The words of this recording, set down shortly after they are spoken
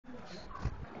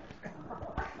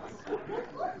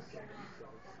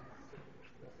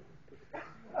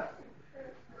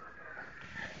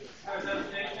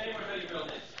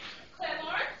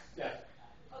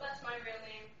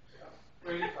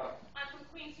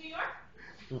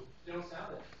You don't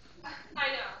sound it. I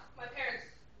know. My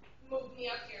parents moved me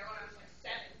up here when I was like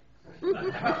 7. What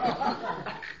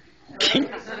are you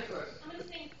going to sing to us? I'm going to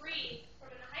sing Breathe from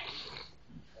In the Heights.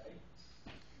 Okay.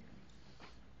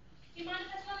 Do you mind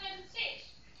if I tell you on the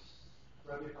stage?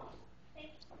 Wherever you're comfortable.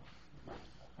 Thank you.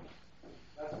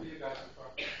 That's for you guys in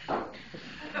front.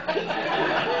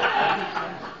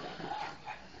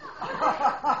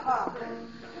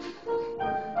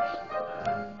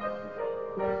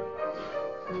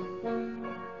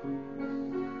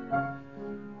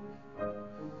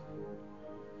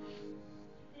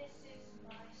 This is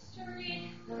my street.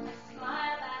 I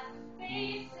smile at the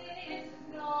faces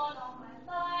I've known all my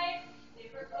life. They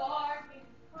regard me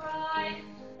with pride,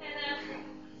 and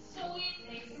everyone's sweet.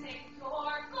 They say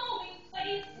you're going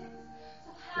places.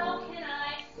 So how can I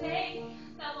say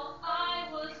that while I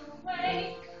was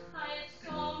away, I had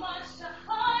so much to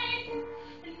hide?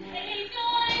 And hey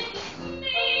guys, it's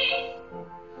me,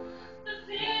 the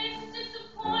biggest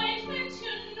disappointment,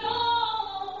 you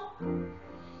know.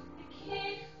 The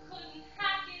kid couldn't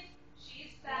hack it,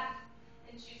 she's back,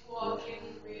 and she's walking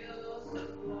real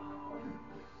slow.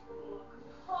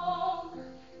 Welcome home,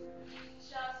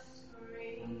 just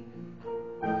breathe.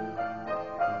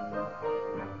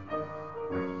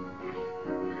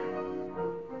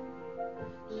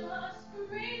 Just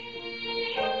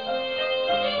breathe.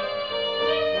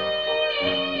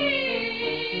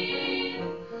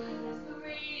 As the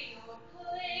radio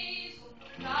plays when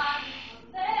forgotten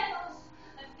boleros,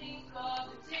 I think of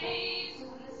the days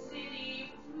when the city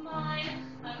was mine.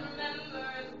 I remember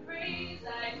the phrase I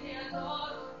quiero,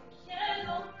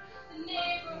 the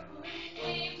neighborhood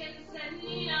waved and said,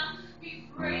 Nina, be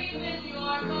brave and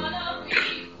you're gonna be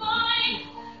fine.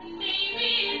 And maybe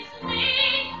it's me,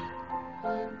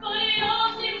 but it all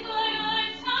seems like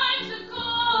it's time to go.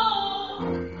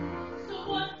 So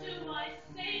what do I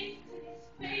say to these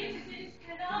faces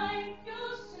that I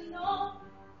used to know?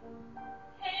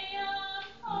 Hey, I'm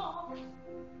home.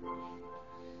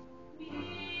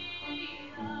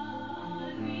 Nina,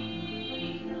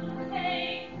 Nina,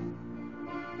 hey.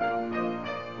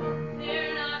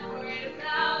 They're not worried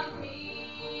about me.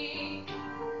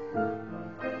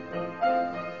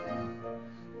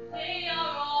 They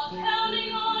are all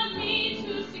counting on me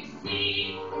to succeed.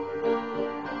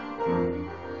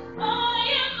 I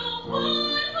am the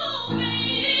one who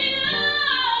made it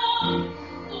out,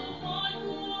 the one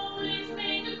who always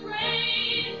made the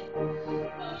grade.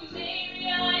 But maybe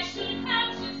I should have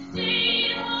just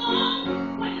stayed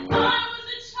home. When I was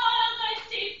a child, I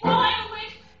stayed wide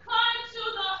awake, climbed to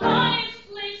the highest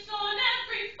place on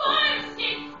every fire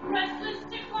escape, restless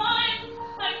to climb.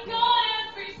 I got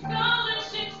every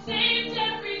scholarship, saved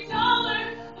every dollar,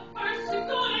 the first to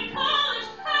go to college.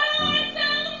 How do I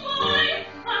tell them why?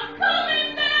 I'm coming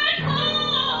back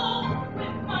home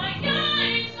with my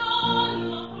eyes on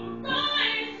the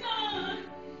horizon.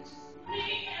 Just me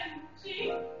and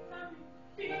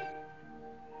me,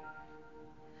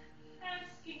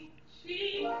 asking she,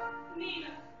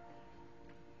 Nina,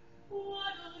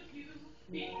 what'll you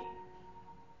be?